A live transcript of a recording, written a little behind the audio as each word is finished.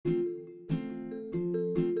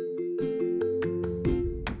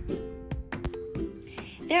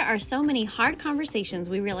There are so many hard conversations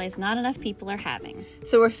we realize not enough people are having.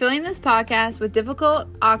 So we're filling this podcast with difficult,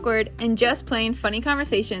 awkward, and just plain funny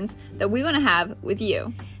conversations that we want to have with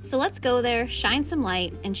you. So let's go there, shine some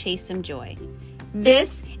light, and chase some joy.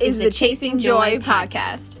 This is the Chasing Joy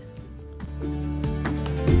podcast.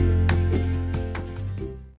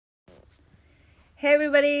 Hey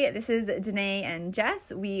everybody, this is Danae and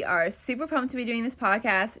Jess. We are super pumped to be doing this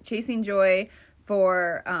podcast, Chasing Joy,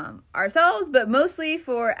 for ourselves, but mostly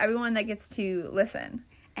for everyone that gets to listen.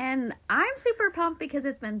 And I'm super pumped because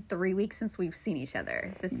it's been 3 weeks since we've seen each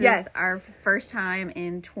other. This Yes. is our first time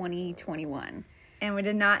in 2021. And we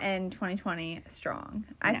did not end 2020 strong.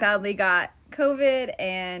 I No. sadly got COVID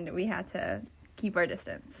and we had to keep our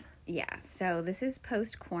distance. Yeah, so this is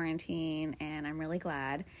post-quarantine, and I'm really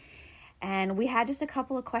glad. And we had just a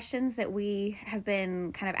couple of questions that we have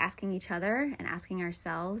been kind of asking each other and asking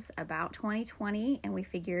ourselves about 2020, and we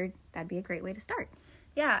figured that'd be a great way to start.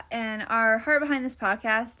 Yeah, and our heart behind this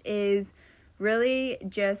podcast is really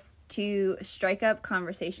just to strike up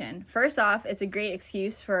conversation. First off, it's a great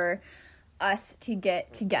excuse for us to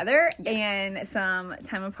get together and some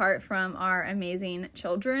time apart from our amazing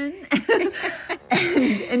children and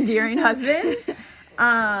endearing husbands.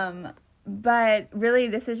 But really,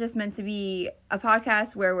 this is just meant to be a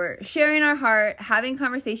podcast where we're sharing our heart, having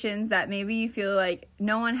conversations that maybe you feel like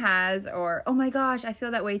no one has, or, oh my gosh, I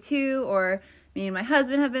feel that way too, or me and my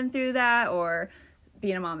husband have been through that, or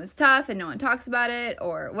being a mom is tough and no one talks about it,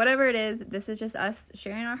 or whatever it is. This is just us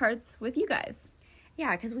sharing our hearts with you guys.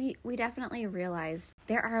 Yeah, because we definitely realized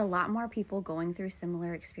there are a lot more people going through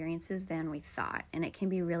similar experiences than we thought. And it can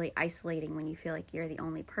be really isolating when you feel like you're the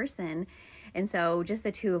only person. And so just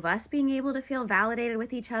the two of us being able to feel validated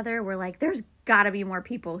with each other, we're like, there's got to be more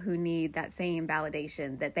people who need that same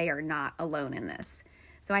validation that they are not alone in this.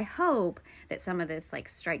 So I hope that some of this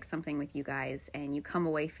strikes something with you guys and you come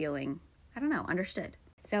away feeling, understood.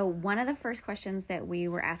 So one of the first questions that we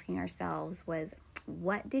were asking ourselves was,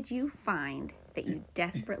 what did you find that you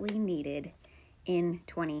desperately needed in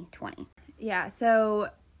 2020? Yeah, so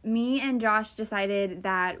me and Josh decided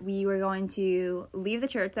that we were going to leave the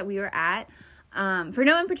church that we were at for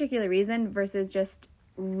no particular reason versus just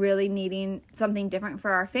really needing something different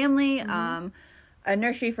for our family, a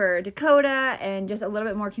nursery for Dakota, and just a little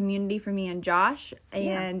bit more community for me and Josh.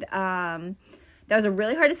 Yeah. And that was a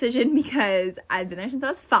really hard decision because I'd been there since I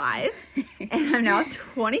was 5 and I'm now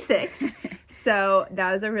 26. So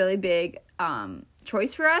that was a really big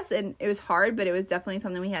choice for us, and it was hard, but it was definitely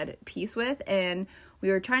something we had peace with. And we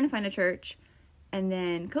were trying to find a church, and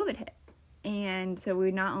then COVID hit. And so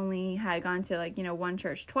we not only had gone to one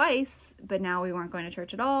church twice, but now we weren't going to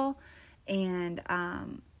church at all. And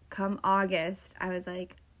come August, I was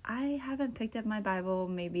like, I haven't picked up my Bible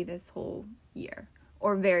maybe this whole year,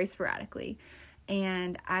 or very sporadically.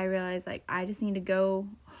 And I realized I just need to go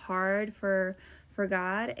hard for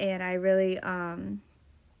God. And I really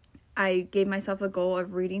I gave myself the goal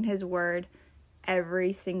of reading his word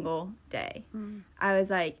every single day. I was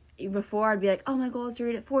like, before I'd be like, oh, my goal is to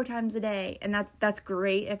read it 4 times a day. And that's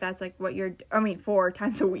great if that's 4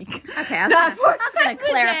 times a week. Okay, I was going to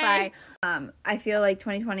clarify. I feel like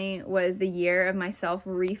 2020 was the year of myself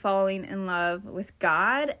re-falling in love with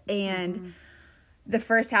God. And the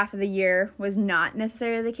first half of the year was not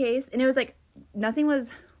necessarily the case. And it was nothing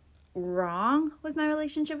was wrong with my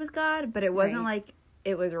relationship with God, but it wasn't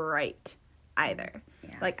it was right either.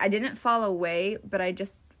 Yeah. I didn't fall away, but I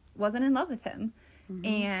just wasn't in love with him.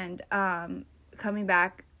 And coming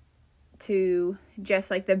back to just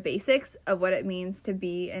the basics of what it means to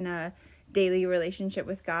be in a daily relationship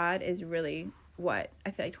with God is really what I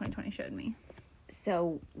feel like 2020 showed me.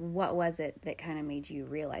 So what was it that kind of made you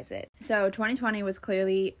realize it? So 2020 was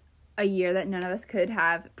clearly a year that none of us could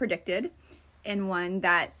have predicted, and one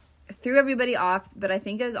that threw everybody off, but I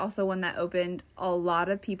think it was also one that opened a lot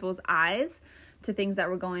of people's eyes to things that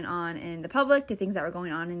were going on in the public, to things that were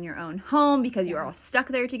going on in your own home because you were all stuck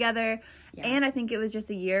there together. Yeah. And I think it was just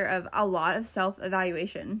a year of a lot of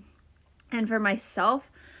self-evaluation. And for myself,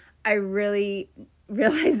 I really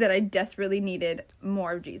realized that I desperately needed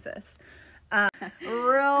more of Jesus. But I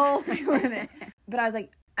was like,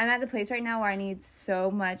 I'm at the place right now where I need so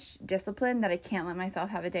much discipline that I can't let myself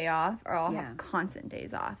have a day off, or I'll have constant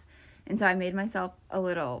days off. And so I made myself a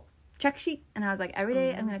little check sheet, and I was like, every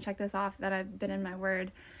day I'm going to check this off that I've been in my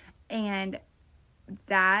word. And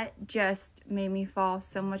that just made me fall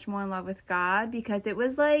so much more in love with God, because it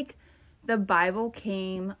was like the Bible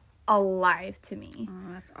came alive to me.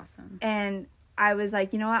 Oh, that's awesome. And I was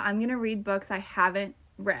like, you know what? I'm going to read books I haven't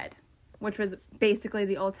read. which was basically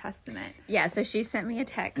the Old Testament. Yeah, so she sent me a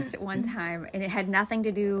text one time, and it had nothing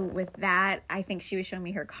to do with that. I think she was showing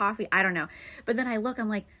me her coffee. I don't know. But then I'm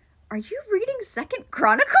like, are you reading Second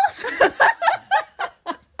Chronicles?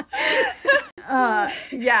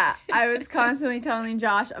 Yeah, I was constantly telling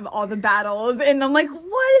Josh of all the battles, and I'm like,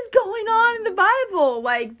 what is going on in the Bible?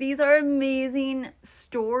 Like, these are amazing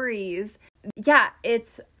stories. Yeah,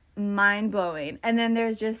 it's mind-blowing. And then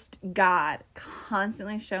there's just God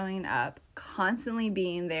constantly showing up, constantly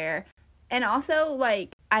being there. And also,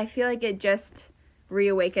 like, I feel like it just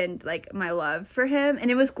reawakened, like, my love for him.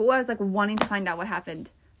 And it was cool. I was, like, wanting to find out what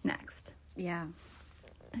happened next. Yeah.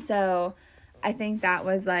 So I think that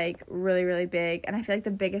was, like, really, really big. And I feel like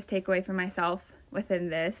the biggest takeaway for myself within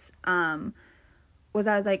this was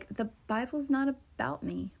I was like, the Bible's not about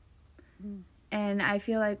me. And I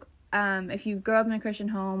feel like if you grow up in a Christian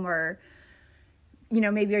home, or, you know,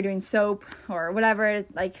 maybe you're doing soap or whatever,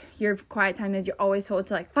 like, your quiet time is, you're always told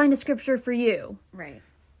to, like, find a scripture for you. Right.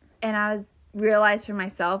 And I realized for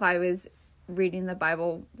myself, I was reading the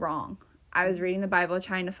Bible wrong. I was reading the Bible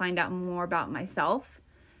trying to find out more about myself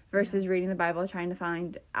versus reading the Bible trying to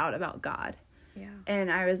find out about God. Yeah. And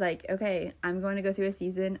I was like, okay, I'm going to go through a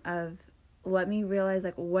season of, let me realize,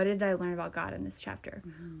 like, what did I learn about God in this chapter?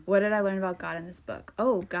 What did I learn about God in this book?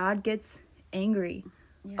 Oh, God gets angry.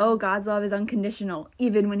 Yeah. Oh, God's love is unconditional,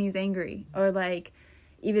 even when he's angry. Or, like,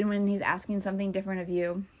 even when he's asking something different of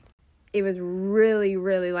you. It was really,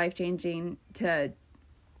 really life-changing to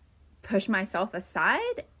push myself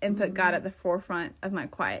aside and put God at the forefront of my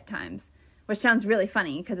quiet times. Which sounds really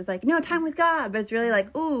funny, because it's like, no, time with God. But it's really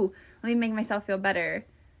like, ooh, let me make myself feel better.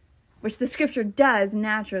 Which the scripture does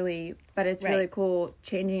naturally, but it's really cool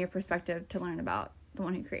changing your perspective to learn about the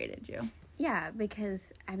one who created you. Yeah,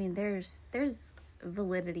 because, I mean, there's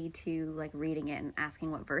validity to, like, reading it and asking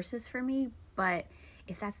what verse is for me, but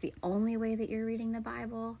if that's the only way that you're reading the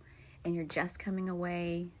Bible and you're just coming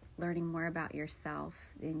away learning more about yourself,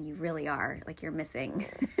 then you really are, like, you're missing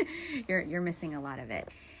you're missing a lot of it.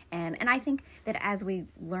 And I think that as we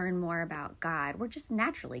learn more about God, we're just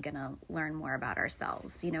naturally going to learn more about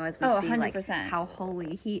ourselves. You know, as we see 100%. like how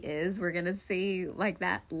holy he is, we're going to see like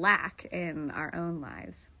that lack in our own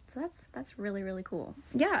lives. So that's really, really cool.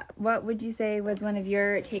 Yeah. What would you say was one of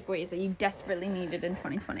your takeaways that you desperately needed in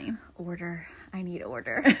 2020? Order. I need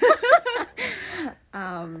order.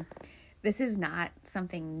 This is not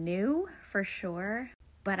something new for sure,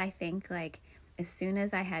 but I think like as soon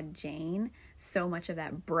as I had Jane, so much of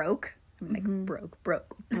that broke. I mean, like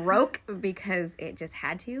broke because it just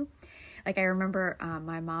had to. Like I remember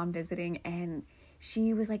my mom visiting, and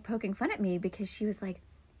she was like poking fun at me because she was like,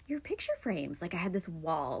 your picture frames. Like I had this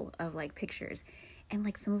wall of like pictures, and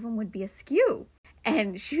like some of them would be askew.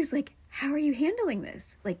 And she was like, how are you handling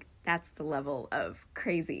this? Like that's the level of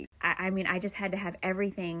crazy. I mean, I just had to have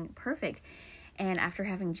everything perfect. And after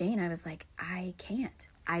having Jane, I was like, I can't.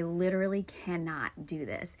 I literally cannot do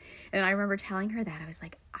this. And I remember telling her that. I was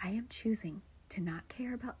like, I am choosing to not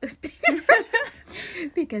care about those pictures.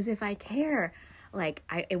 Because if I care, like,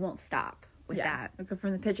 it won't stop with that. We'll go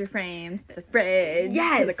from the picture frames to the fridge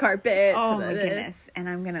to the carpet. Oh, my goodness. And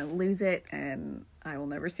I'm going to lose it, and I will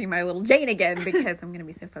never see my little Jane again because I'm going to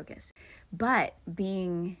be so focused. But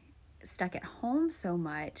being stuck at home so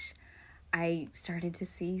much, I started to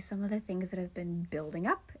see some of the things that have been building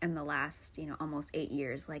up in the last, almost 8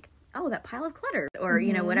 years. Like, oh, that pile of clutter or,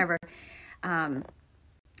 whatever.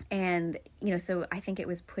 And, so I think it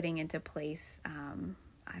was putting into place,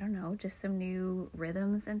 I don't know, just some new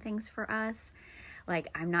rhythms and things for us. Like,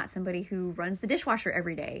 I'm not somebody who runs the dishwasher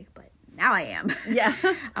every day, but now I am.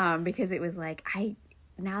 Yeah. Because it was like,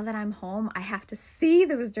 now that I'm home, I have to see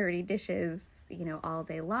those dirty dishes, all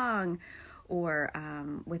day long. Or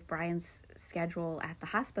with Brian's schedule at the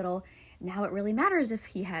hospital, now it really matters if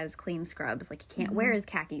he has clean scrubs. Like he can't wear his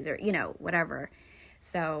khakis or, whatever.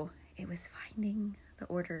 So it was finding the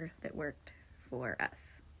order that worked for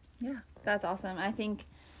us. Yeah, that's awesome. I think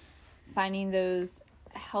finding those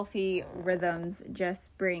healthy rhythms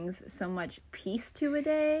just brings so much peace to a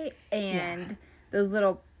day and those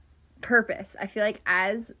little purpose. I feel like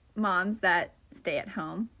as moms that stay at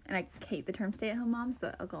home, and I hate the term stay at home moms,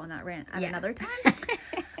 but I'll go on that rant at another time.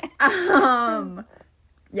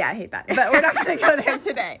 Yeah, I hate that, but we're not going to go there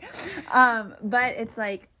today. But it's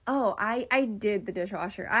like, oh, I did the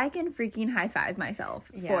dishwasher. I can freaking high five myself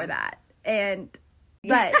for that.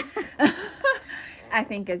 But I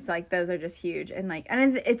think it's like, those are just huge. And like,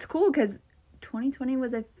 and it's cool because 2020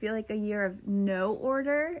 was, I feel like, a year of no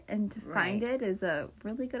order, and to find it is a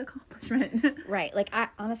really good accomplishment. Right. Like, I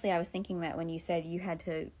was thinking that when you said you had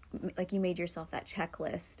to, like, you made yourself that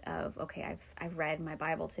checklist of, okay, I've read my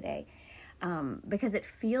Bible today. because it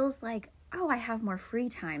feels like, oh, I have more free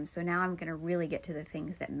time, so now I'm going to really get to the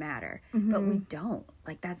things that matter. But we don't.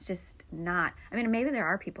 Like, that's just not, I mean, maybe there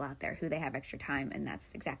are people out there who they have extra time and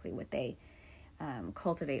that's exactly what they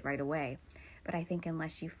cultivate right away. But I think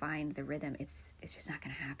unless you find the rhythm, it's just not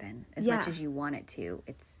going to happen as much as you want it to.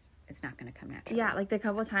 It's not going to come naturally. Yeah, like the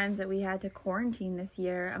couple of times that we had to quarantine this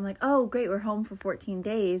year, I'm like, oh, great, we're home for 14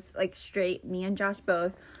 days, like straight, me and Josh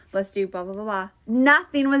both, let's do blah, blah, blah, blah.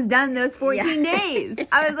 Nothing was done those 14 days.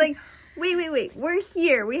 I was like, wait, we're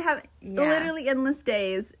here. We have literally endless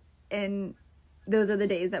days, and those are the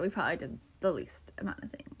days that we probably did the least amount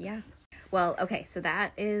of things. Yeah. Well, okay, so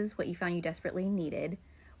that is what you found you desperately needed.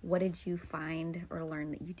 What did you find or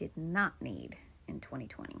learn that you did not need in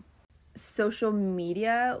 2020? Social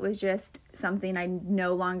media was just something I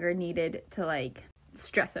no longer needed to, like,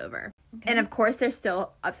 stress over. Okay. And, of course, there's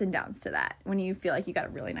still ups and downs to that. When you feel like you got a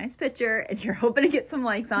really nice picture and you're hoping to get some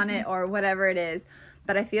likes on it or whatever it is.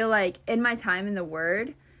 But I feel like in my time in the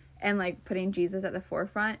Word and, like, putting Jesus at the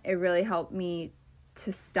forefront, it really helped me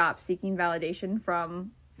to stop seeking validation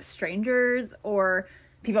from strangers or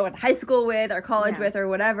people I went to high school with or college with or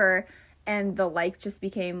whatever. And the likes just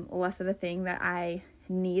became less of a thing that I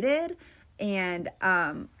needed. And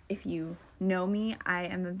if you know me, I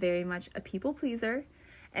am very much a people pleaser.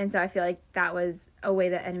 And so I feel like that was a way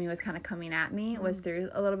that enemy was kind of coming at me, was through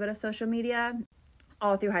a little bit of social media.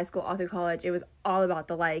 All through high school, all through college, it was all about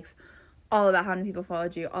the likes, all about how many people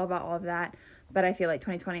followed you, all about all of that. But I feel like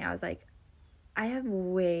 2020, I was like, I have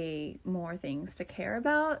way more things to care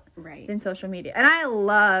about than social media. And I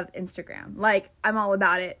love Instagram. Like, I'm all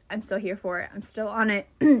about it. I'm still here for it. I'm still on it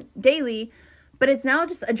daily. But it's now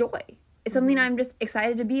just a joy. It's something I'm just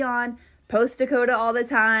excited to be on. Post Dakota all the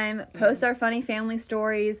time. Post our funny family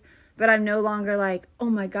stories. But I'm no longer like, oh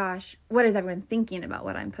my gosh, what is everyone thinking about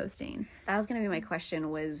what I'm posting? That was going to be my question,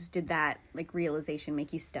 was did that, like, realization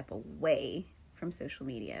make you step away from social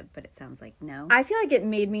media? But it sounds like no. I feel like it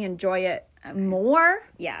made me enjoy it more.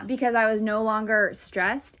 Yeah. Because I was no longer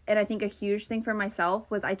stressed. And I think a huge thing for myself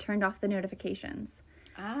was I turned off the notifications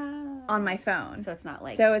on my phone. So it's not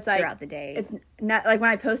like throughout the day. It's not like when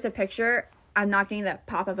I post a picture, I'm not getting that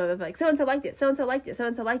pop-up of like, so-and-so liked it, so-and-so liked it,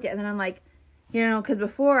 so-and-so liked it. And then I'm like, you know, because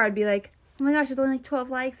before I'd be like, oh my gosh, there's only like 12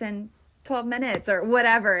 likes in 12 minutes or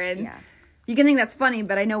whatever. And you can think that's funny,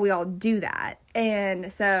 but I know we all do that.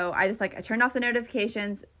 And so I turned off the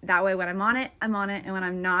notifications. That way when I'm on it, I'm on it. And when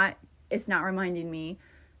I'm not, it's not reminding me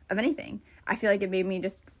of anything. I feel like it made me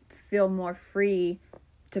just feel more free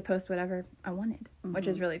to post whatever I wanted, which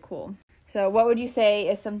is really cool. So what would you say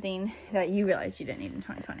is something that you realized you didn't need in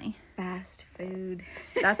 2020? Fast food.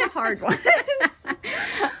 That's a hard one.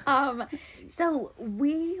 So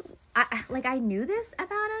I knew this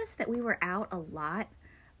about us, that we were out a lot,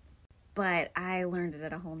 but I learned it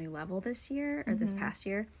at a whole new level this year, or this past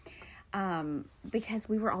year, because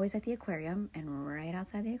we were always at the aquarium, and right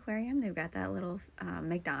outside the aquarium, they've got that little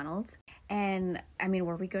McDonald's. And I mean,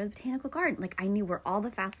 where we go to the botanical garden, like, I knew where all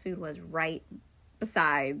the fast food was right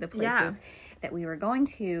beside the places that we were going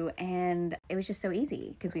to, and it was just so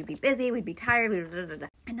easy because we'd be busy, we'd be tired,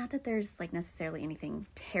 and not that there's like necessarily anything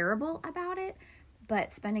terrible about it,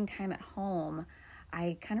 but spending time at home,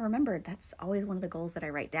 I kind of remembered that's always one of the goals that I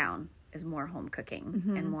write down, is more home cooking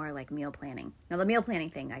and more like meal planning. Now the meal planning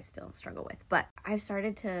thing I still struggle with, but I've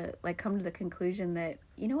started to like come to the conclusion that,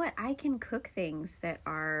 you know what, I can cook things that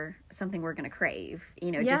are something we're going to crave,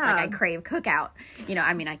 you know, just like I crave cookout, you know,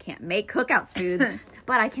 I mean, I can't make cookouts food,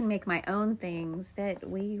 but I can make my own things that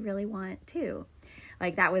we really want too.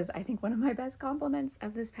 Like, that was, I think, one of my best compliments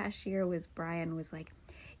of this past year was Brian was like,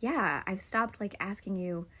 yeah, I've stopped like asking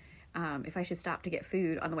you if I should stop to get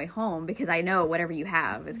food on the way home, because I know whatever you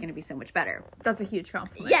have is going to be so much better. That's a huge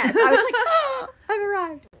compliment. Yes. I was like, oh, I've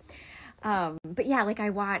arrived. But yeah, like,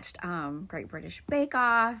 I watched Great British Bake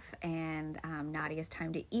Off and Nadia's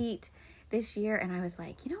Time to Eat this year, and I was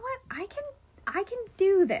like, you know what? I can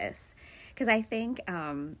do this. Because I think,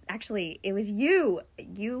 actually, it was you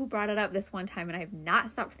brought it up this one time, and I have not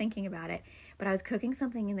stopped thinking about it, but I was cooking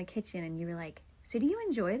something in the kitchen, and you were like, so do you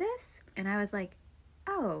enjoy this? And I was like,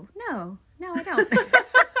 oh, no, I don't.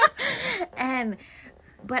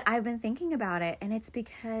 But I've been thinking about it, and it's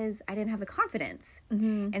because I didn't have the confidence.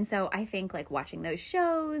 And so I think, like, watching those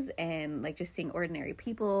shows and, like, just seeing ordinary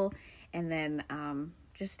people, and then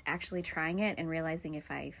just actually trying it and realizing if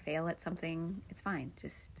I fail at something, it's fine.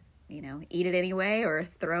 Just, you know, eat it anyway or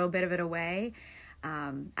throw a bit of it away.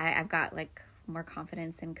 I've got, like, more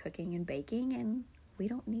confidence in cooking and baking, and we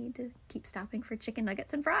don't need to keep stopping for chicken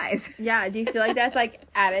nuggets and fries. Yeah. Do you feel like that's like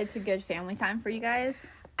added to good family time for you guys?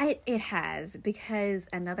 It has, because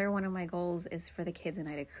another one of my goals is for the kids and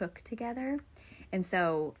I to cook together. And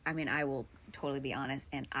so, I mean, I will totally be honest,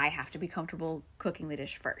 and I have to be comfortable cooking the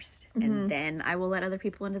dish first, and then I will let other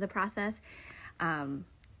people into the process.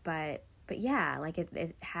 But yeah, like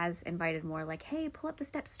it has invited more like, hey, pull up the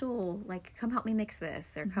step stool, like come help me mix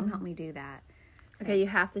this, or come help me do that. So, Okay, you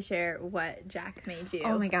have to share what Jack made you.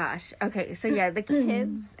 oh my gosh. Okay, so yeah, the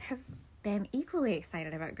kids have been equally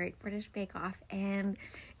excited about Great British Bake Off, and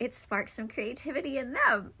it sparked some creativity in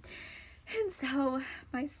them. And so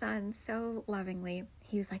my son, so lovingly,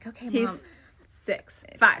 he was like, okay, Mom. He's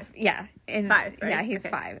 5. Yeah. And 5, right? Yeah, he's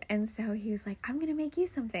Okay. 5. And so he was like, I'm going to make you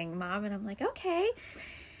something, Mom. And I'm like, okay.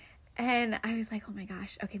 And I was like, oh my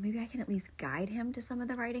gosh, okay, maybe I can at least guide him to some of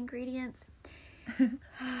the right ingredients.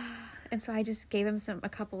 And so I just gave him a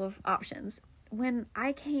couple of options. When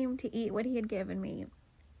I came to eat what he had given me,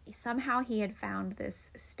 somehow he had found this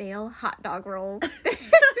stale hot dog roll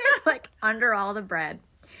like under all the bread.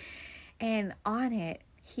 And on it,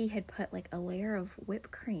 he had put like a layer of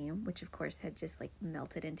whipped cream, which of course had just like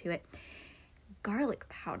melted into it, garlic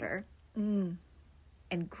powder, and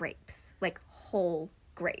grapes, like whole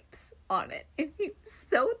grapes on it. And he was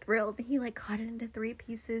so thrilled. He like cut it into 3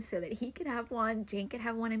 pieces so that he could have one, Jane could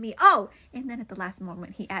have one, and me. Oh, and then at the last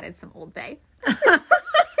moment, he added some Old Bay.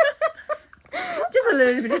 Just a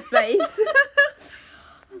little bit of space.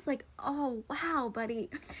 I was like, oh, wow,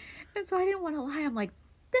 buddy. And so I didn't want to lie. I'm like,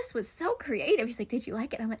 this was so creative. He's like, did you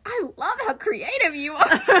like it? I'm like, I love how creative you are.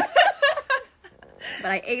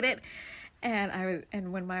 But I ate it.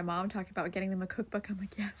 And when my mom talked about getting them a cookbook, I'm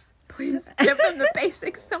like, yes, please give them the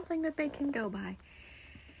basics, something that they can go by.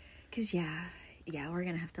 Because, yeah, we're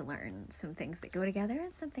going to have to learn some things that go together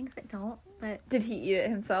and some things that don't. But Did he eat it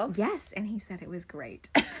himself? yes, and he said it was great.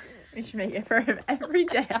 We should make it for him every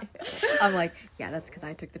day. I'm like, yeah, that's because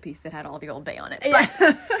I took the piece that had all the Old Bay on it. But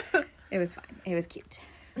Yeah. it was fine. It was cute.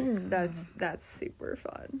 That's super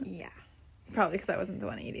fun. Yeah. Probably because I wasn't the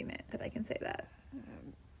one eating it that I can say that.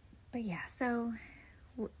 But yeah, so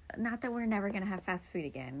not that we're never going to have fast food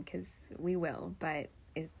again, because we will, but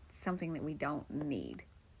it's something that we don't need.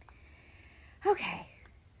 Okay,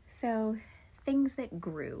 so things that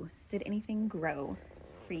grew. Did anything grow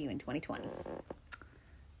for you in 2020?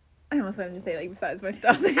 I almost wanted to say, like, besides my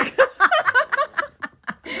stomach.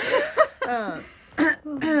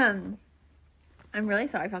 I'm really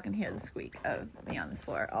sorry if I can hear the squeak of me on this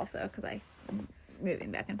floor also, because I'm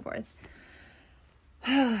moving back and forth.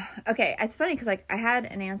 Okay, it's funny because, like, I had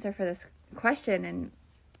an answer for this question, and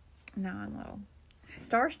now I'm a little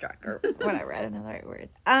starstruck, or whatever, I don't know the right word.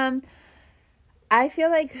 I feel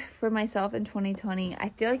like for myself in 2020, I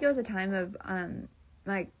feel like it was a time of,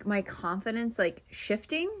 my confidence, like,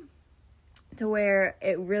 shifting to where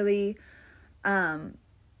it really,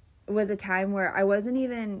 was a time where I wasn't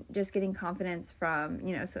even just getting confidence from,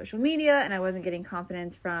 social media, and I wasn't getting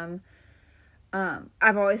confidence from,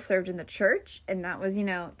 I've always served in the church, and that was,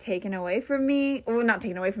 taken away from me. Well, not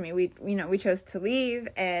taken away from me. We chose to leave.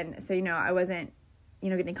 And so, I wasn't,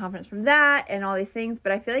 getting confidence from that and all these things.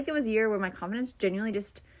 But I feel like it was a year where my confidence genuinely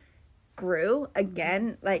just grew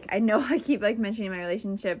again. Like, I know I keep like mentioning my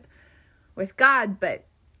relationship with God, but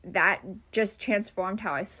that just transformed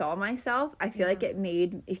how I saw myself. I feel like it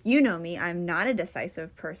made, if you know me, I'm not a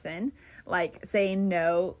decisive person. Like, saying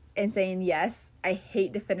no and saying yes, I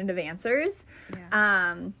hate definitive answers.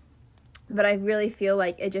 Yeah. But I really feel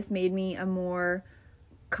like it just made me a more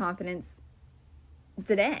confidence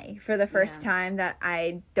today for the first time that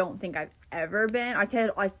I don't think I've ever been. I tell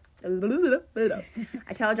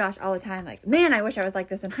Josh all the time, like, man, I wish I was like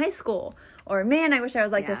this in high school, or man, I wish I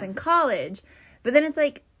was like this in college. But then it's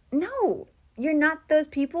like, no, you're not those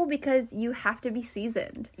people, because you have to be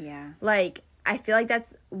seasoned. Yeah. Like, I feel like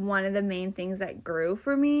that's one of the main things that grew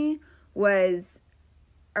for me was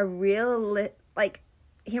a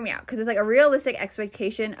hear me out, because it's like a realistic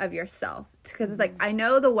expectation of yourself, because it's like, I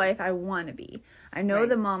know the wife I want to be, I know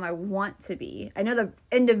the mom I want to be, I know the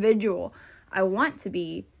individual I want to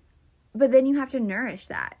be, but then you have to nourish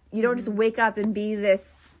that. You don't just wake up and be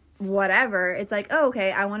this whatever. It's like, oh,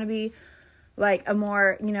 okay, I want to be like a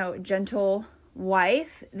more, gentle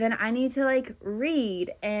wife. Then I need to like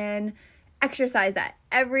read and exercise that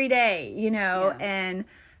every day, and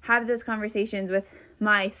have those conversations with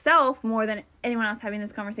myself more than anyone else having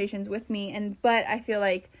those conversations with me. But I feel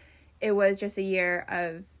like it was just a year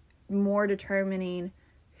of more determining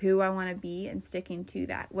who I want to be and sticking to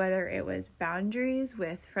that, whether it was boundaries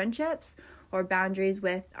with friendships, or boundaries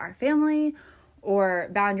with our family, or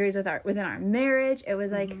boundaries within our marriage. It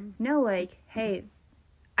was like, no, like, hey,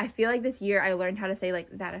 I feel like this year I learned how to say, like,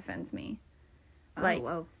 that offends me. Like,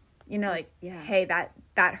 whoa. you know, like, Yeah. hey, that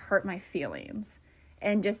hurt my feelings.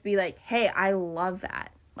 And just be like, hey, I love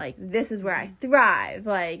that. Like, this is where I thrive.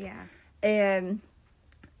 Like, Yeah. and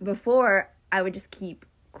before, I would just keep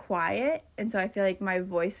quiet. And so I feel like my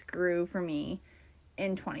voice grew for me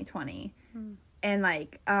in 2020. And,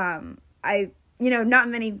 like, not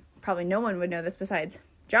many, probably no one would know this besides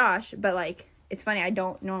Josh, but, like, it's funny, I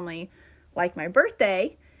don't normally like my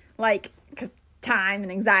birthday, like, because time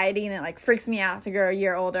and anxiety, and it, like, freaks me out to grow a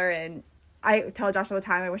year older. And I tell Josh all the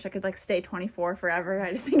time, I wish I could, like, stay 24 forever.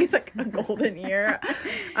 I just think it's, like, a golden year.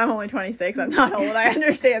 I'm only 26. I'm not old. I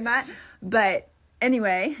understand that. But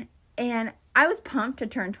anyway, and I was pumped to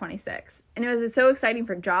turn 26. And it was so exciting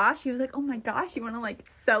for Josh. He was like, oh, my gosh, you want to, like,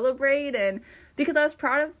 celebrate? And because I was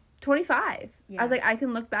proud of 25. Yeah. I was like, I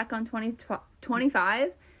can look back on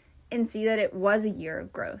 25 and see that it was a year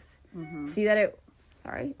of growth. See that it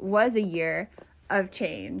was a year of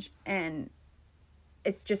change. And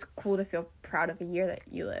it's just cool to feel proud of a year that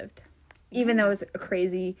you lived. Even though it was a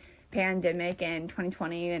crazy pandemic and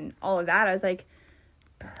 2020 and all of that, I was like,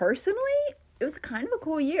 personally, it was kind of a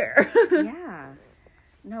cool year. Yeah.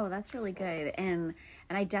 No, that's really good. And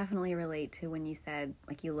I definitely relate to when you said,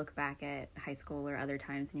 like, you look back at high school or other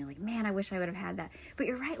times and you're like, man, I wish I would have had that. But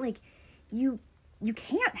you're right, like, you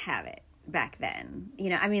can't have it back then.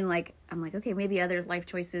 You know, I mean, like, I'm like, okay, maybe other life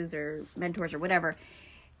choices or mentors or whatever,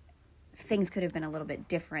 things could have been a little bit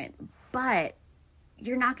different, but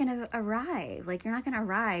you're not going to arrive. Like, you're not going to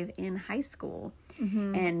arrive in high school.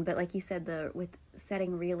 But like you said, with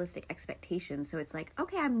setting realistic expectations. So it's like,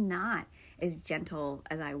 okay, I'm not as gentle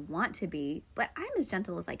as I want to be, but I'm as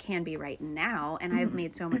gentle as I can be right now. And I've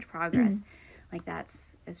made so much progress. Like,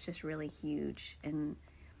 it's just really huge. And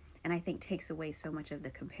I think takes away so much of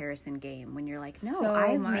the comparison game when you're like, no, So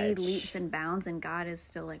I've much. made leaps and bounds and God is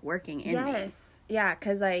still, like, working in me. Yeah,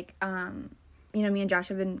 because, like, me and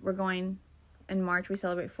Josh we're going in March, we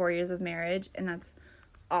celebrate 4 years of marriage, and that's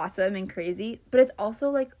awesome and crazy. But it's also,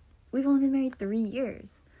 like, we've only been married 3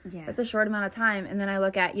 years. Yeah. That's a short amount of time. And then I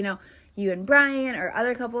look at, you and Brian or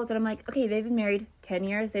other couples that I'm like, okay, they've been married 10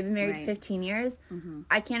 years. They've been married 15 years.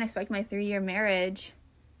 I can't expect my 3-year marriage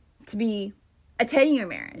to be a 10-year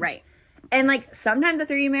marriage. Right. And, like, sometimes a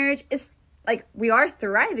 3-year marriage is, like, we are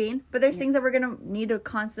thriving, but there's things that we're going to need to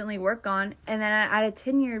constantly work on. And then at a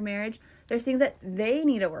 10-year marriage, there's things that they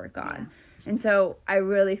need to work on. And so I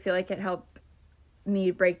really feel like it helped me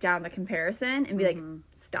break down the comparison and be like,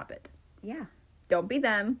 stop it. Yeah. Don't be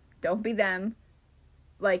them. Don't be them.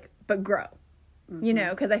 Like, but grow. You know,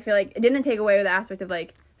 because I feel like it didn't take away the aspect of,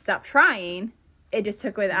 like, stop trying. It just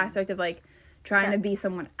took away the aspect of, like, trying to be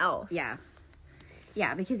someone else. Yeah.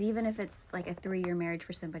 Yeah, because even if it's, like, a 3-year marriage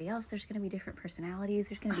for somebody else, there's going to be different personalities.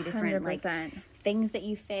 There's going to be different, 100%. like, things that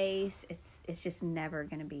you face. It's just never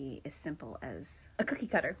going to be as simple as... A cookie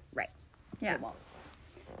cutter. Right. Yeah. It won't.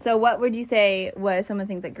 So what would you say was some of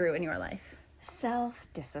the things that grew in your life?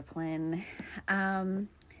 Self-discipline. I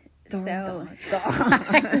know.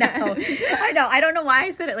 I don't know why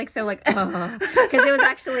I said it like so, like, because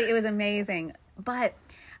it was amazing. But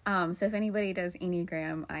so if anybody does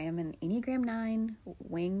Enneagram, I am an Enneagram 9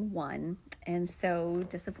 wing 1, and so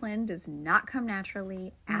discipline does not come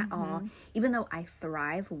naturally at all. Even though I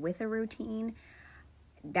thrive with a routine,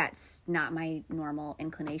 that's not my normal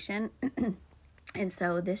inclination. And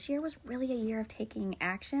so this year was really a year of taking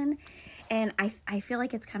action. And I feel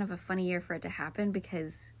like it's kind of a funny year for it to happen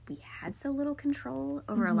because we had so little control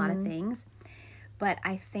over a lot of things. But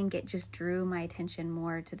I think it just drew my attention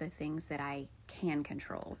more to the things that I can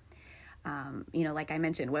control. Like I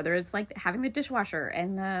mentioned, whether it's like having the dishwasher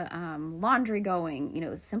and the laundry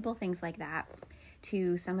going, simple things like that,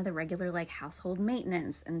 to some of the regular like household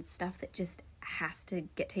maintenance and stuff that just has to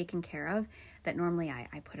get taken care of that normally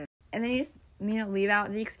I put it. And then you just, leave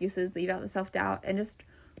out the excuses, leave out the self-doubt, and just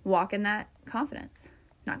walk in that confidence.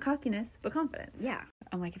 Not cockiness, but confidence. Yeah.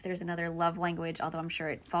 I'm like, if there's another love language, although I'm sure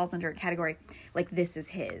it falls under a category, like this is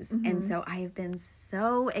his. And so I have been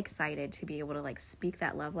so excited to be able to like speak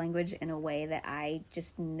that love language in a way that I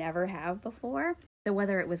just never have before. So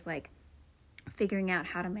whether it was like figuring out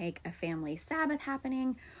how to make a family Sabbath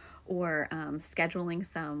happening, or scheduling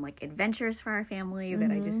some like adventures for our family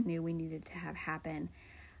that I just knew we needed to have happen.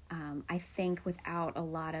 I think without a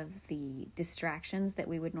lot of the distractions that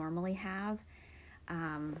we would normally have,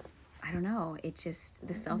 I don't know, it just,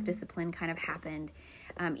 the self-discipline kind of happened.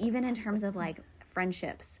 Even in terms of like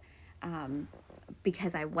friendships,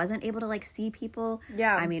 because I wasn't able to like see people.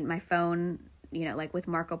 Yeah. I mean, my phone, like with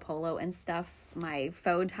Marco Polo and stuff, my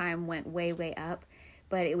phone time went way, way up.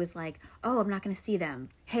 But it was like, oh, I'm not going to see them.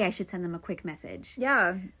 Hey, I should send them a quick message.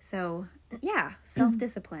 Yeah. So, yeah,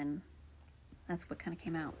 self-discipline. That's what kind of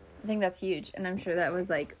came out. I think that's huge. And I'm sure that was,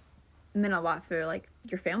 like, meant a lot for, like,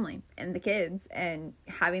 your family and the kids, and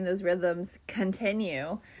having those rhythms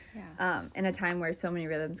continue in a time where so many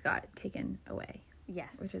rhythms got taken away.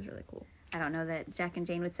 Yes. Which is really cool. I don't know that Jack and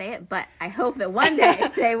Jane would say it, but I hope that one day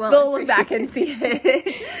they will. They'll look back and see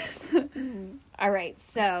it. All right.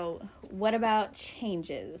 So, what about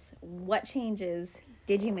changes? What changes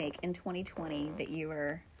did you make in 2020 that you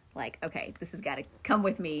were like, okay, this has got to come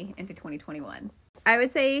with me into 2021? I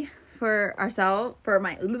would say for myself,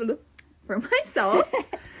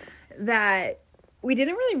 that we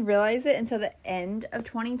didn't really realize it until the end of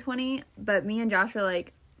 2020, but me and Josh were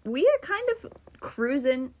like, we are kind of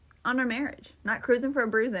cruising on our marriage. Not cruising for a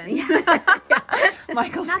bruising. Yeah.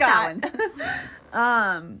 Michael Scott.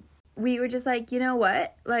 We were just like, you know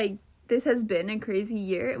what? Like, this has been a crazy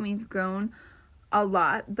year, and we've grown a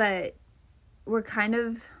lot, but we're kind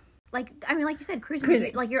of... Like, I mean, like you said,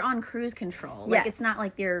 cruising. Like, you're on cruise control. Like, it's not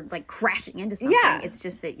like you're, like, crashing into something. Yeah. It's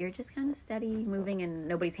just that you're just kind of steady moving and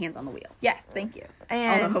nobody's hands on the wheel. Yes, thank you.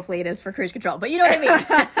 And although hopefully it is for cruise control, but you know what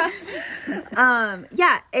I mean.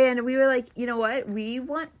 Yeah, and we were like, you know what? We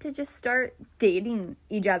want to just start dating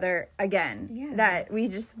each other again. Yeah. That we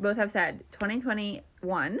just both have said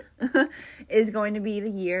 2021 is going to be the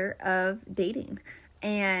year of dating.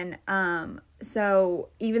 And so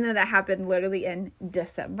even though that happened literally in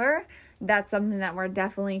December, that's something that we're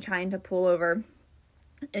definitely trying to pull over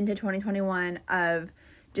into 2021 of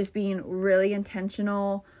just being really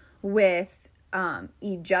intentional with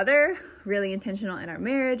each other, really intentional in our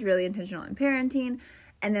marriage, really intentional in parenting,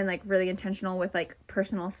 and then like really intentional with like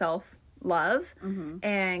personal self-love. Mm-hmm.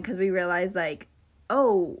 And because we realized like,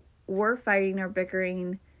 oh, we're fighting or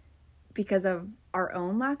bickering because of our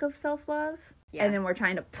own lack of self-love. Yeah. And then we're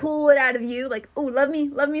trying to pull it out of you, like, oh, love me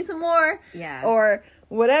some more. Yeah. Or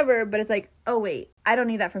whatever. But it's like, oh, wait, I don't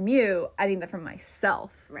need that from you. I need that from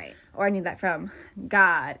myself. Right. Or I need that from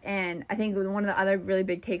God. And I think one of the other really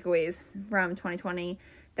big takeaways from 2020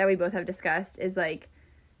 that we both have discussed is, like,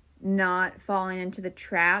 not falling into the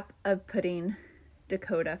trap of putting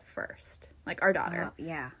Dakota first. Like, our daughter.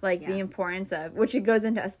 Yeah. Like, the importance of, which it goes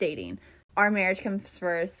into us dating. Our marriage comes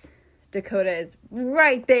first. Dakota is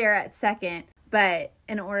right there at second. But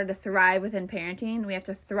in order to thrive within parenting, we have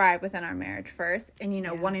to thrive within our marriage first. And, you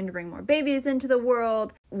know, wanting to bring more babies into the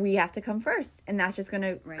world, we have to come first. And that's just going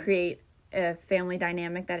to create a family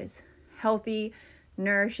dynamic that is healthy,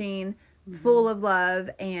 nourishing, full of love.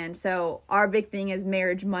 And so our big thing is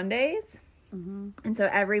Marriage Mondays. Mm-hmm. And so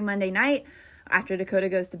every Monday night after Dakota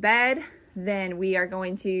goes to bed, then we are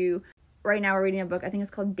going to, right now we're reading a book, I think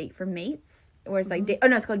it's called Date for Mates. Where it's like,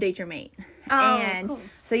 it's called Date Your Mate. Oh, and cool.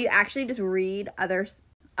 So you actually just read other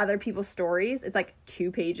people's stories. It's like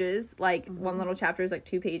 2 pages, like one little chapter is like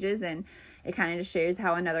 2 pages, and it kind of just shares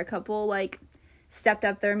how another couple like stepped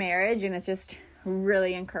up their marriage, and it's just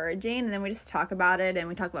really encouraging. And then we just talk about it, and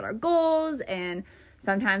we talk about our goals, and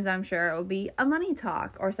sometimes I'm sure it will be a money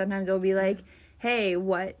talk, or sometimes it will be like, hey,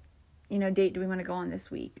 what, date do we want to go on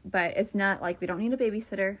this week? But it's not like we don't need a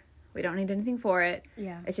babysitter. We don't need anything for it.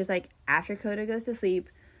 Yeah. It's just like after Coda goes to sleep,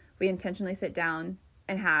 we intentionally sit down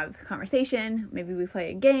and have conversation. Maybe we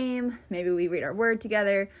play a game. Maybe we read our word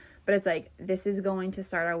together. But it's like, this is going to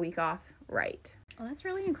start our week off right. Well, that's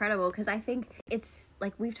really incredible because I think it's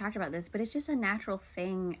like we've talked about this, but it's just a natural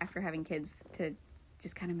thing after having kids to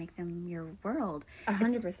just kind of make them your world.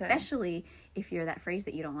 100%. Especially if you're that phrase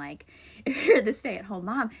that you don't like. If you're the stay-at-home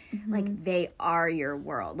mom, like they are your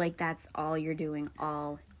world. Like that's all you're doing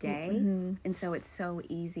all day. Mm-hmm. And so it's so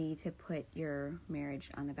easy to put your marriage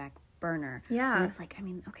on the back burner. Yeah. And it's like, I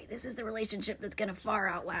mean, okay, this is the relationship that's going to far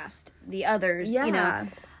outlast the others,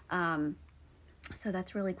 So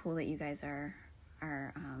that's really cool that you guys are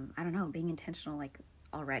I don't know, being intentional like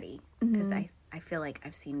already. Because I feel like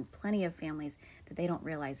I've seen plenty of families that they don't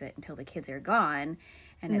realize it until the kids are gone.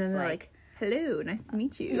 And it's like, hello, nice to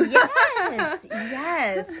meet you. Yes.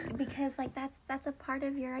 Because like that's a part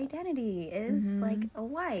of your identity is like a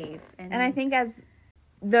wife. And I think as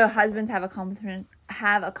the husbands have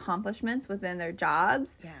accomplishments within their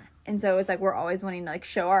jobs. Yeah. And so it's like we're always wanting to like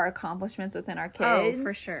show our accomplishments within our kids. Oh,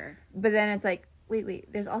 for sure. But then it's like,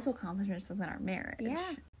 wait, there's also accomplishments within our marriage. Yeah.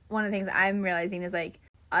 One of the things I'm realizing is like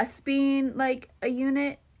us being like a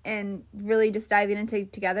unit and really just diving into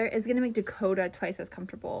together is going to make Dakota twice as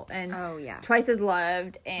comfortable and twice as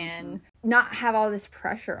loved and not have all this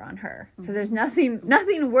pressure on her. Because there's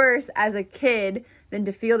nothing worse as a kid than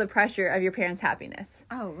to feel the pressure of your parents' happiness.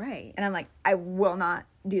 Oh, right. And I'm like, I will not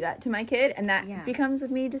do that to my kid. And that becomes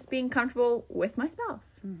with me just being comfortable with my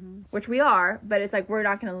spouse, which we are, but it's like, we're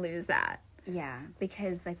not going to lose that. Yeah,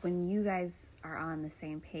 because like when you guys are on the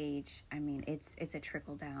same page, I mean, it's a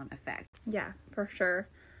trickle down effect. Yeah, for sure.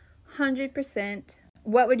 100%.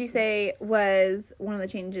 What would you say was one of the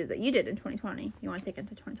changes that you did in 2020? You want to take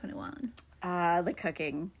into 2021? The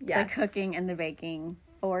cooking. Yes. The cooking and the baking,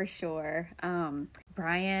 for sure.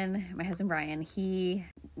 Brian, my husband Brian,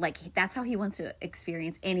 that's how he wants to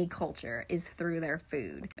experience any culture, is through their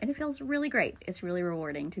food. And it feels really great. It's really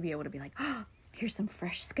rewarding to be able to be like, oh, here's some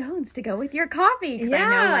fresh scones to go with your coffee. Because I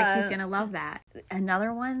know like he's going to love that.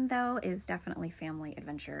 Another one, though, is definitely family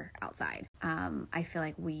adventure outside. I feel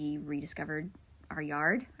like we rediscovered our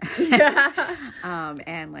yard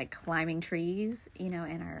and like climbing trees, in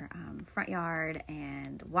our front yard,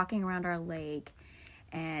 and walking around our lake,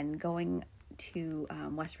 and going to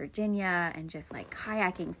West Virginia, and just like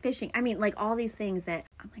kayaking, fishing. I mean, like all these things that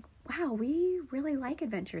I'm like, wow, we really like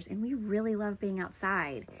adventures and we really love being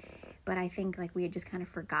outside. But I think like we had just kind of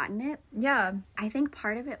forgotten it. Yeah. I think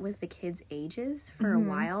part of it was the kids' ages for a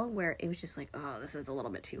while, where it was just like, oh, this is a little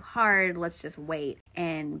bit too hard. Let's just wait.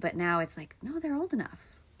 But now it's like, no, they're old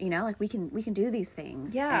enough. Like we can do these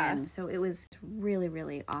things. Yeah. And so it was really,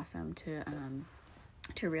 really awesome to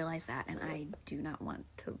realize that. And I do not want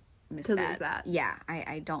to miss lose that. Yeah.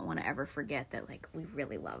 I don't want to ever forget that like we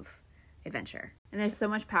really love adventure. And there's so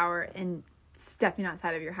much power in stepping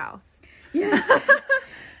outside of your house. Yes.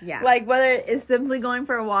 Yeah. Like whether it's simply going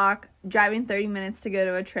for a walk, driving 30 minutes to go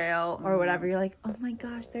to a trail or whatever, you're like, oh my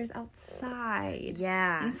gosh, there's outside.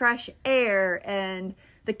 Yeah. And fresh air, and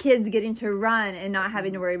the kids getting to run and not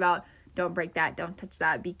having to worry about, don't break that, don't touch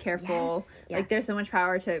that, be careful. Yes. Like there's so much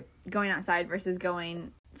power to going outside versus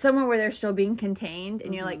going somewhere where they're still being contained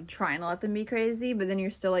and you're like trying to let them be crazy, but then you're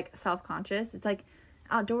still like self-conscious. It's like,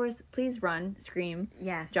 outdoors, please run, scream,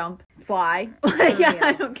 yes, jump, fly. Like,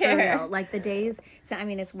 I don't care. For real. Like the days, so I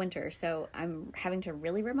mean, it's winter, so I'm having to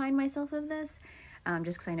really remind myself of this,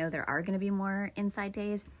 just because I know there are going to be more inside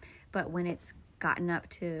days. But when it's gotten up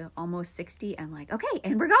to almost 60, I'm like, okay,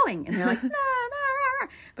 and we're going. And they're like, no, no, no.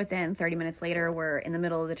 But then 30 minutes later, we're in the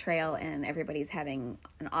middle of the trail and everybody's having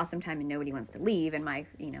an awesome time and nobody wants to leave. And my,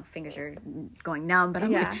 fingers are going numb, but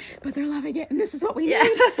I'm like, but they're loving it and this is what we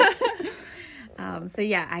need. So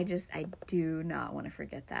yeah, I do not want to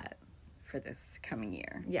forget that for this coming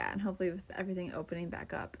year. Yeah, and hopefully with everything opening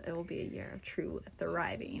back up, it will be a year of true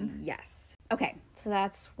thriving. Yes. Okay, so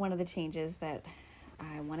that's one of the changes that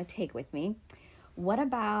I want to take with me. What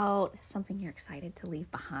about something you're excited to leave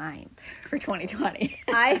behind for 2020?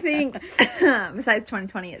 I think, besides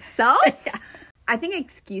 2020 itself, I think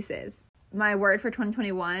excuses. My word for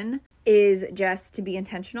 2021 is just to be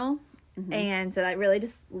intentional. Mm-hmm. And so that really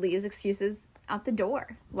just leaves excuses out the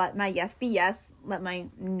door. Let my yes be yes, let my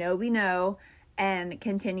no be no, and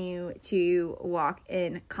continue to walk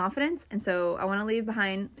in confidence. And so I want to leave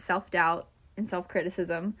behind self-doubt and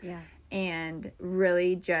self-criticism. Yeah. And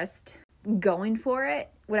really just going for it,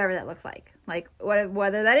 whatever that looks like. Like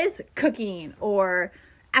whether that is cooking or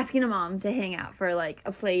asking a mom to hang out for like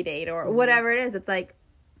a play date or whatever it is. It's like,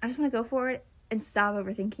 I just want to go for it and stop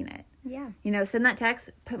overthinking it. Yeah. Send that text,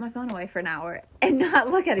 put my phone away for an hour and not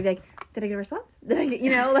look at it. Be like, did I get a response? Did I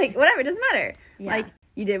get, like whatever, it doesn't matter. Yeah. Like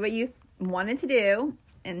you did what you wanted to do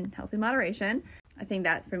in healthy moderation. I think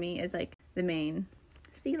that for me is like the main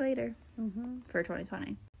see you later for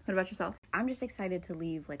 2020. What about yourself? I'm just excited to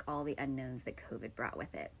leave like all the unknowns that COVID brought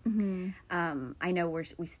with it. I know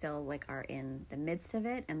we still like are in the midst of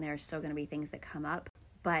it, and there are still going to be things that come up,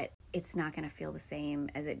 but it's not going to feel the same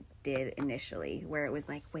as it did initially, where it was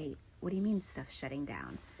like, wait, what do you mean stuff's shutting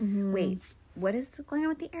down? Wait, what is going on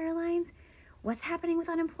with the airlines? What's happening with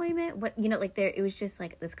unemployment? What, it was just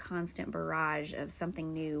like this constant barrage of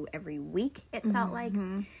something new every week. It felt like,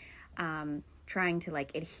 trying to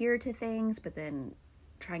like adhere to things, but then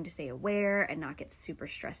trying to stay aware and not get super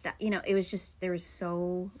stressed out. It was just, there was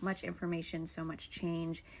so much information, so much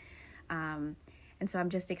change. And so I'm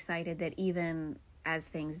just excited that even as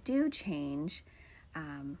things do change,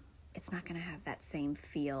 it's not going to have that same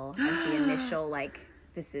feel as the initial, like,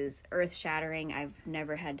 this is earth-shattering. I've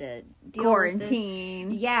never had to deal quarantine.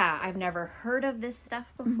 with this. Yeah, I've never heard of this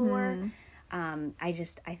stuff before.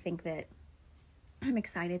 I think that I'm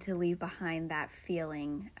excited to leave behind that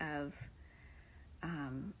feeling of,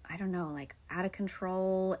 I don't know, like out of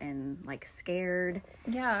control and like scared.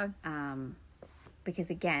 Yeah. Because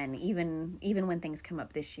again, even when things come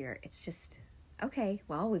up this year, it's just, okay,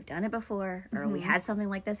 well, we've done it before, or we had something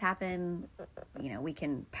like this happen. We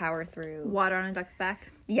can power through. Water on a duck's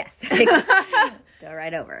back. Yes. Go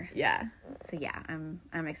right over. Yeah. So yeah,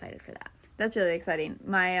 I'm excited for that. That's really exciting.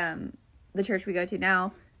 My the church we go to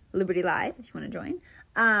now, Liberty Live, if you want to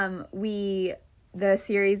join, we the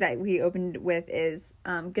series that we opened with is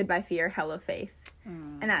Goodbye Fear, Hello Faith.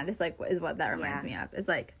 And that just like is what that reminds me of. Is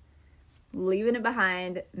like leaving it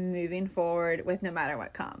behind, moving forward with no matter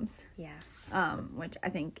what comes. Yeah. Which I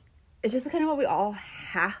think is just kind of what we all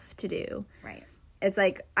have to do. Right. It's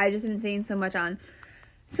like I've just been seeing so much on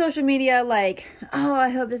social media, like, oh, I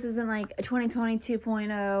hope this isn't like a 2020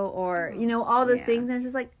 2.0 or, you know, all those things. And it's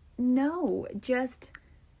just like, no, just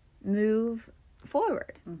move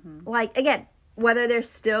forward. Like, again, whether there's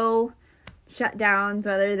still shutdowns,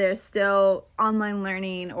 whether there's still online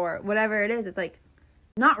learning or whatever it is, it's like,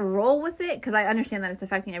 not roll with it, because I understand that it's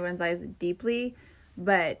affecting everyone's lives deeply,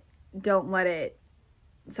 but don't let it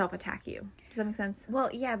self-attack you. Does that make sense? Well,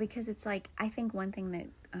 yeah, because it's like, I think one thing that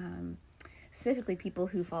specifically people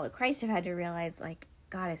who follow Christ have had to realize, like,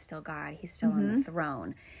 God is still God. He's still on the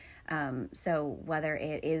throne. So whether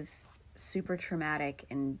it is super traumatic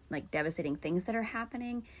and like devastating things that are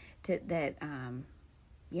happening,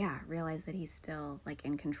 realize that he's still like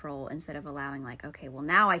in control, instead of allowing like, okay, well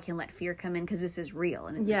now I can let fear come in because this is real.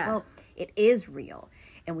 And it's like, well, it is real.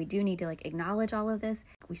 And we do need to like acknowledge all of this.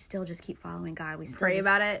 We still just keep following God. We still pray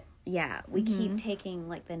about it. Yeah. We keep taking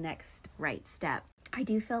like the next right step. I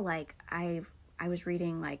do feel like I was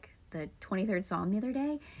reading like the 23rd Psalm the other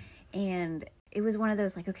day, and it was one of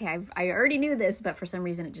those like, okay, I already knew this, but for some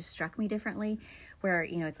reason it just struck me differently, where,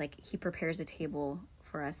 you know, it's like he prepares a table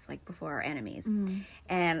for us like before our enemies.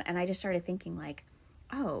 And I just started thinking like,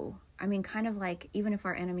 oh, I mean, kind of like, even if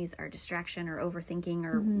our enemies are distraction or overthinking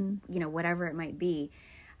or, you know, whatever it might be,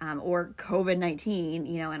 or COVID-19,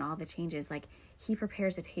 you know, and all the changes, like he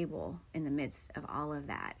prepares a table in the midst of all of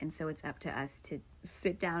that. And so it's up to us to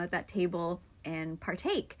sit down at that table and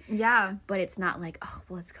partake. Yeah. But it's not like, oh,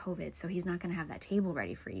 well, it's COVID, so he's not going to have that table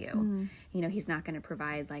ready for you. You know, he's not going to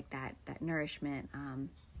provide like that nourishment.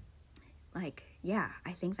 Like, yeah,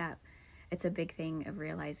 I think that it's a big thing of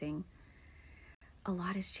realizing a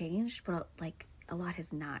lot has changed, but like a lot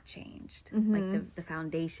has not changed. Like the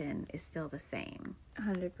foundation is still the same.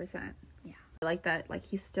 100%. Yeah. I like that, like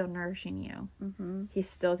he's still nourishing you. He's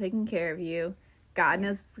still taking care of you. God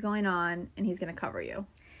knows what's going on, and he's going to cover you.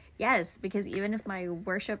 Yes, because even if my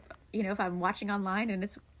worship, you know, if I'm watching online and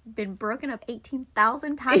it's been broken up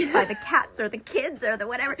 18,000 times by the cats or the kids or the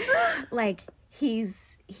whatever, like he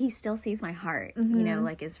still sees my heart, you know,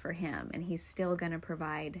 like is for him, and he's still going to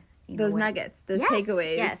provide, you know, those nuggets, those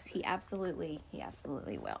takeaways. Yes, he absolutely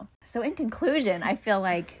will. So in conclusion, I feel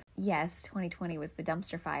like, yes, 2020 was the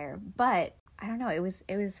dumpster fire, but I don't know, it was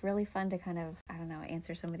really fun to kind of, I don't know,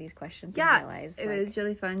 answer some of these questions and realize. It was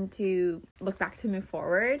really fun to look back, to move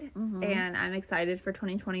forward, and I'm excited for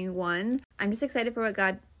 2021. I'm just excited for what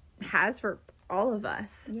God has for all of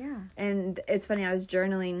us. Yeah. And it's funny, I was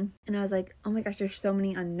journaling, and I was like, oh my gosh, there's so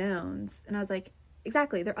many unknowns. And I was like,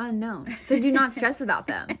 exactly, they're unknown. So do not stress about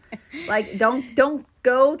them. Like, don't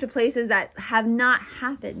go to places that have not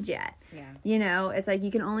happened yet. Yeah. You know, it's like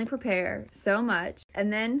you can only prepare so much,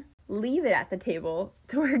 and then leave it at the table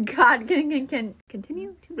to where God can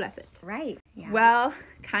continue to bless it. Right. Yeah. Well,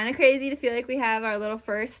 kind of crazy to feel like we have our little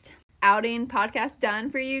first outing podcast done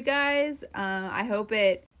for you guys. I hope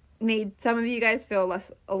it made some of you guys feel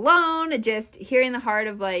less alone, just hearing the heart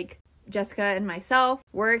of like Jessica and myself.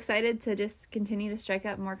 We're excited to just continue to strike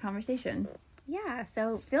up more conversation. Yeah,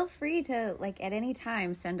 so feel free to, like, at any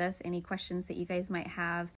time send us any questions that you guys might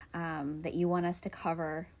have that you want us to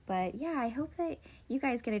cover. But yeah, I hope that you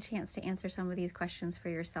guys get a chance to answer some of these questions for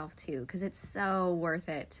yourself too, because it's so worth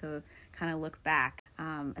it to kind of look back,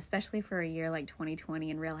 especially for a year like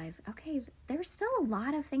 2020, and realize, okay, there's still a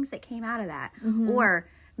lot of things that came out of that. Or,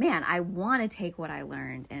 man, I want to take what I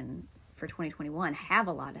learned and for 2021 have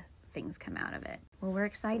a lot of things come out of it. Well, we're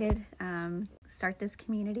excited start this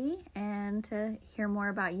community and to hear more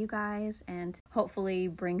about you guys, and hopefully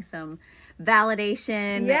bring some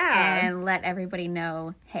validation and let everybody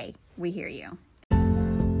know, hey, we hear you.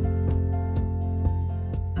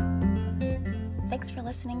 Thanks for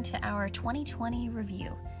listening to our 2020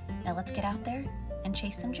 review. Now let's get out there and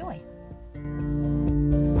chase some joy.